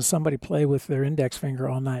listen to somebody play with their index finger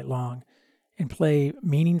all night long and play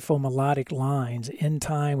meaningful melodic lines in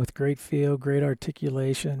time with great feel, great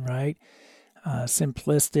articulation, right?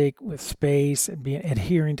 Simplistic with space and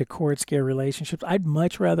adhering to chord scale relationships. I'd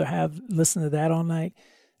much rather listen to that all night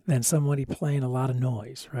than somebody playing a lot of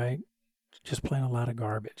noise, right? Just playing a lot of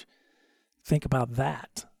garbage. Think about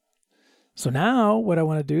that. So now what I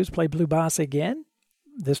want to do is play Blue Bossa again.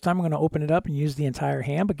 This time I'm going to open it up and use the entire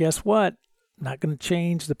hand, but guess what? I'm not going to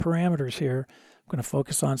change the parameters here. I'm going to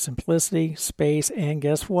focus on simplicity, space, and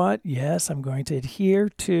guess what? Yes, I'm going to adhere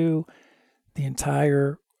to the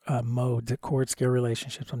entire mode, the chord scale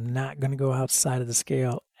relationships. I'm not going to go outside of the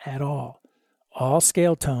scale at all. All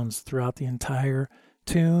scale tones throughout the entire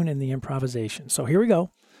tune and the improvisation. So here we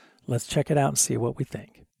go. Let's check it out and see what we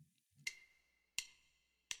think.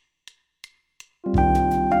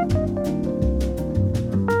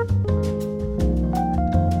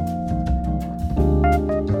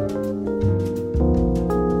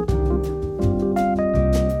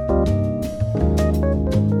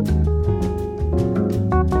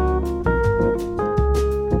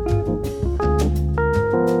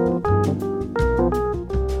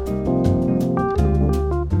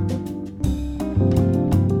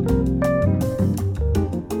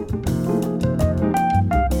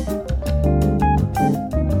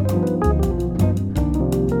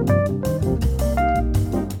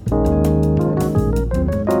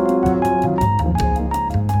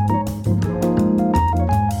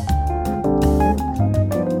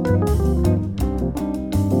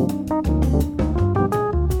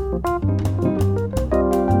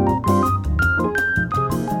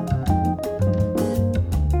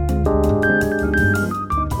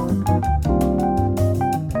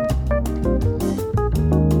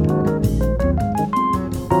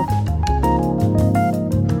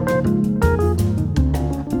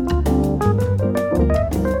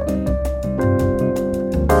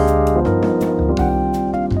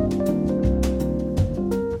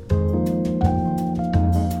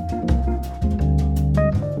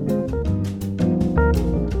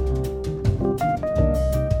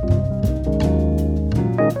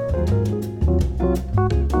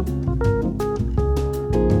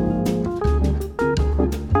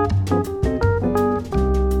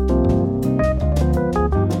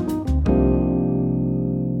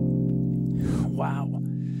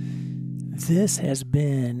 This has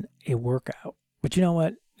been a workout. But you know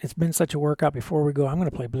what? It's been such a workout. Before we go, I'm going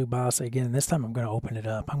to play Blue Bossa again. And this time I'm going to open it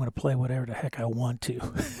up. I'm going to play whatever the heck I want to.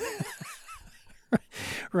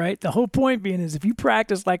 right? The whole point being is if you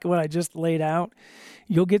practice like what I just laid out,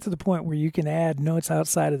 you'll get to the point where you can add notes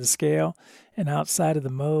outside of the scale and outside of the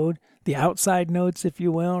mode, the outside notes, if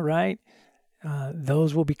you will, right?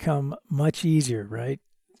 Those will become much easier, right?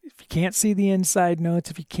 If you can't see the inside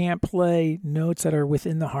notes, if you can't play notes that are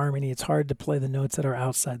within the harmony, it's hard to play the notes that are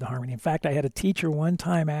outside the harmony. In fact, I had a teacher one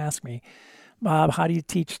time ask me, Bob, how do you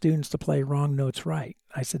teach students to play wrong notes right?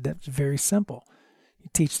 I said, that's very simple. You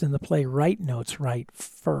teach them to play right notes right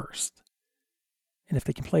first. And if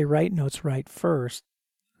they can play right notes right first,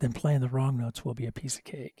 then playing the wrong notes will be a piece of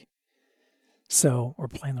cake. Or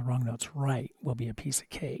playing the wrong notes right will be a piece of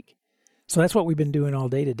cake. So that's what we've been doing all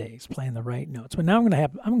day today, is playing the right notes. But now I'm going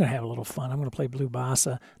to have a little fun. I'm going to play Blue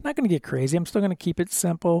Bossa. I'm not going to get crazy. I'm still going to keep it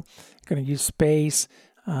simple. I'm going to use space,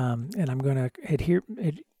 and I'm going to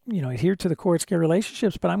adhere to the chord scale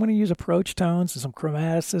relationships. But I'm going to use approach tones and some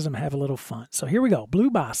chromaticism, have a little fun. So here we go, Blue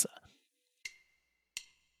Bossa.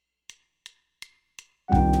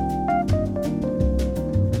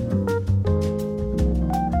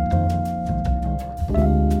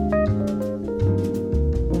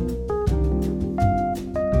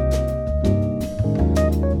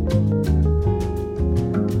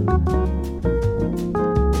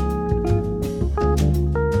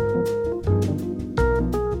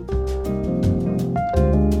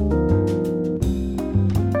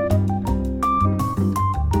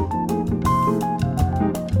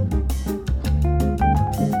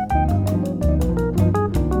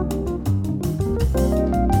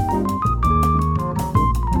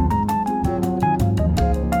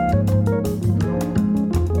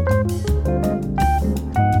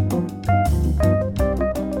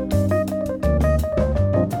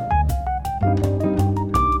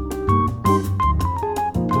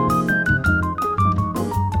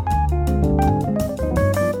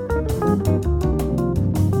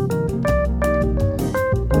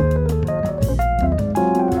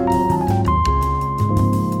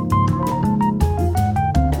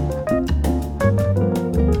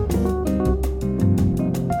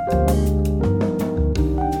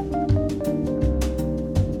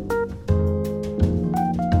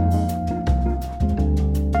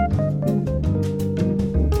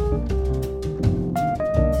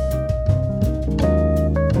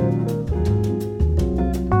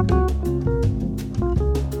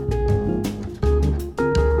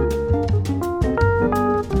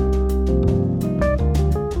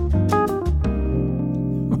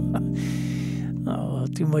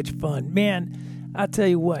 Much fun, man. I'll tell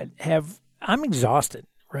you what, I'm exhausted,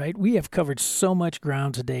 right? We have covered so much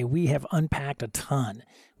ground today. We have unpacked a ton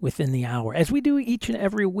within the hour, as we do each and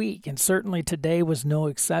every week, and certainly today was no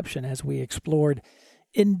exception as we explored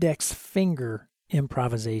index finger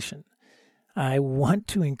improvisation. I want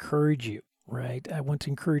to encourage you, right? I want to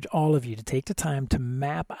encourage all of you to take the time to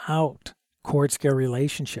map out chord scale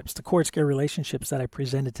relationships, the chord scale relationships that I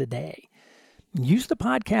presented today. Use the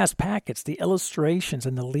podcast packets, the illustrations,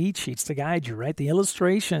 and the lead sheets to guide you, right? The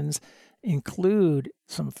illustrations include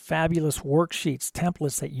some fabulous worksheets,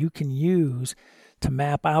 templates that you can use to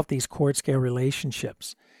map out these chord scale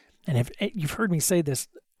relationships. And if you've heard me say this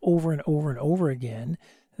over and over and over again,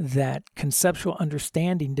 that conceptual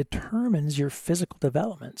understanding determines your physical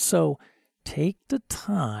development. So take the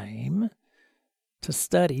time to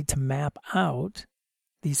study, to map out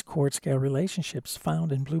these chord scale relationships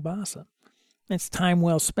found in Blue Bossa. It's time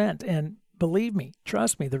well spent. And believe me,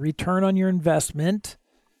 trust me, the return on your investment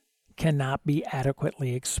cannot be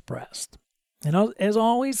adequately expressed. And as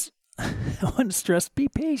always, I want to stress, be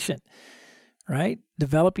patient, right?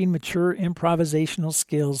 Developing mature improvisational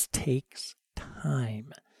skills takes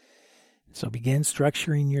time. So begin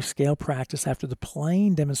structuring your scale practice after the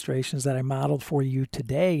playing demonstrations that I modeled for you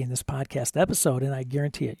today in this podcast episode. And I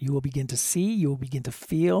guarantee it, you will begin to see, you will begin to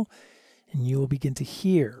feel, and you will begin to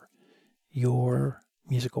hear your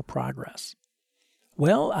musical progress.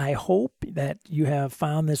 Well, I hope that you have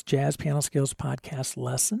found this Jazz Piano Skills podcast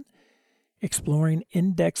lesson, exploring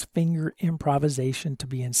index finger improvisation, to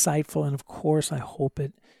be insightful. And of course, I hope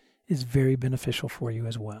it is very beneficial for you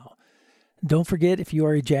as well. Don't forget, if you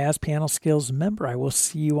are a Jazz Piano Skills member, I will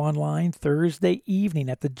see you online Thursday evening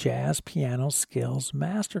at the Jazz Piano Skills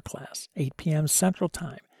Masterclass, 8 p.m. Central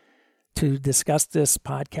Time, to discuss this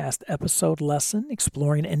podcast episode lesson,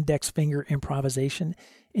 exploring index finger improvisation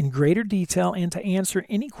in greater detail, and to answer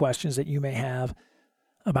any questions that you may have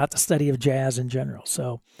about the study of jazz in general.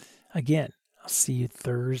 So again, I'll see you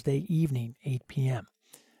Thursday evening, 8 p.m.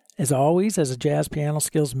 As always, as a Jazz Piano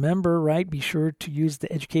Skills member, right, be sure to use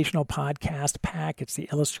the educational podcast packets, the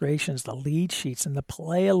illustrations, the lead sheets, and the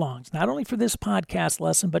play-alongs, not only for this podcast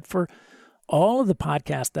lesson, but for all of the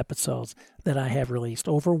podcast episodes that I have released,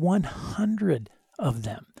 over 100 of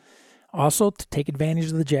them. Also, to take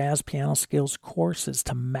advantage of the Jazz Piano Skills courses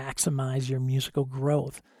to maximize your musical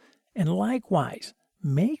growth. And likewise,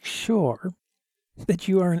 make sure that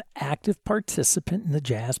you are an active participant in the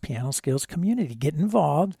Jazz Piano Skills community. Get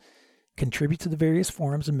involved, contribute to the various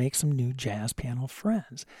forums, and make some new jazz piano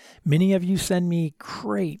friends. Many of you send me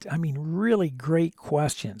really great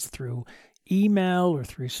questions through email or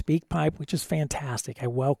through SpeakPipe, which is fantastic. I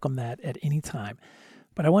welcome that at any time.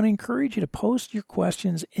 But I want to encourage you to post your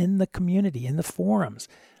questions in the community, in the forums.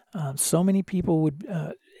 So many people would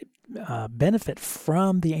benefit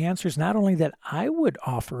from the answers, not only that I would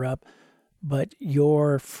offer up, but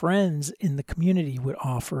your friends in the community would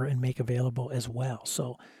offer and make available as well.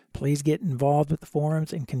 So please get involved with the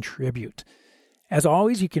forums and contribute. As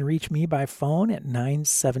always, you can reach me by phone at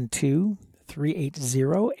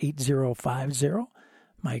 972-380-8050.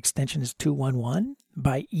 My extension is 211.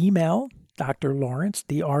 By email, Dr. Lawrence,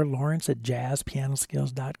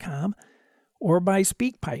 drlawrence@jazzpianoskills.com, or by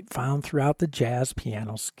SpeakPipe, found throughout the Jazz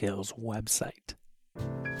Piano Skills website.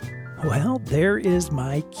 Well, there is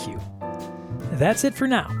my cue. That's it for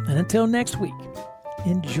now, and until next week,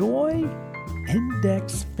 enjoy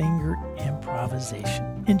index finger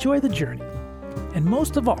improvisation. Enjoy the journey, and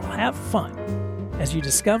most of all, have fun as you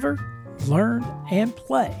discover, learn, and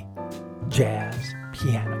play jazz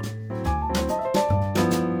piano.